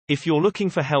If you're looking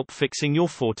for help fixing your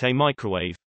Forte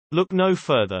microwave, look no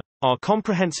further. Our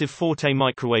comprehensive Forte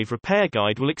Microwave repair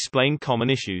guide will explain common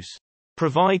issues,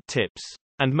 provide tips,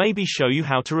 and maybe show you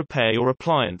how to repair your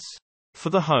appliance. For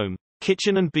the home,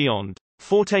 kitchen and beyond,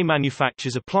 Forte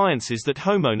manufactures appliances that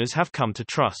homeowners have come to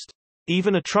trust.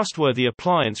 Even a trustworthy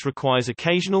appliance requires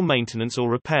occasional maintenance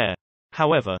or repair.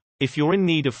 However, if you're in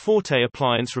need of Forte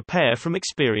appliance repair from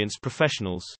experienced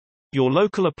professionals, your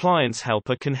local appliance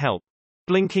helper can help.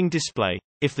 Blinking display.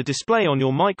 If the display on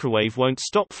your microwave won't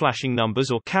stop flashing numbers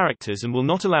or characters and will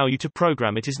not allow you to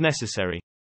program it as necessary,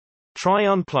 try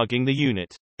unplugging the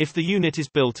unit. If the unit is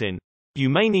built in, you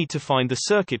may need to find the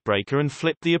circuit breaker and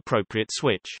flip the appropriate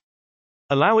switch.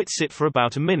 Allow it sit for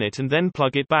about a minute and then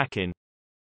plug it back in.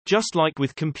 Just like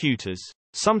with computers,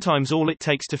 sometimes all it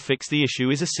takes to fix the issue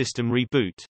is a system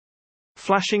reboot.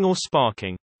 Flashing or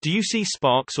sparking. Do you see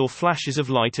sparks or flashes of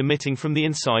light emitting from the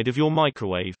inside of your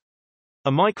microwave?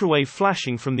 A microwave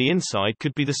flashing from the inside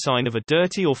could be the sign of a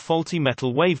dirty or faulty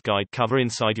metal waveguide cover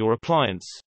inside your appliance.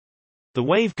 The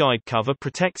waveguide cover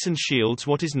protects and shields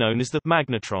what is known as the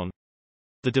magnetron,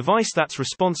 the device that's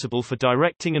responsible for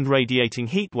directing and radiating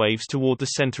heat waves toward the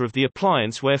center of the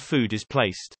appliance where food is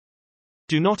placed.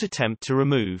 Do not attempt to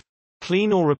remove,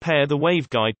 clean or repair the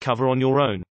waveguide cover on your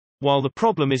own. While the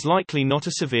problem is likely not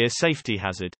a severe safety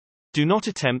hazard, do not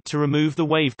attempt to remove the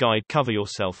waveguide cover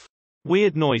yourself.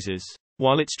 Weird noises.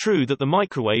 While it's true that the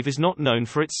microwave is not known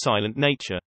for its silent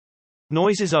nature,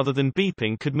 noises other than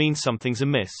beeping could mean something's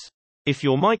amiss. If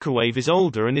your microwave is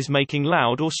older and is making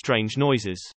loud or strange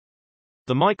noises,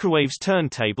 the microwave's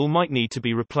turntable might need to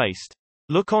be replaced.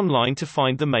 Look online to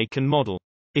find the make and model.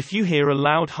 If you hear a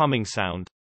loud humming sound,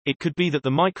 it could be that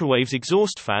the microwave's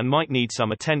exhaust fan might need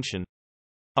some attention.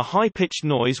 A high-pitched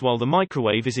noise while the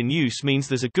microwave is in use means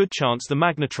there's a good chance the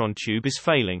magnetron tube is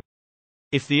failing.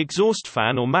 If the exhaust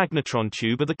fan or magnetron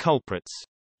tube are the culprits,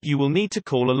 you will need to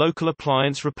call a local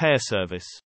appliance repair service.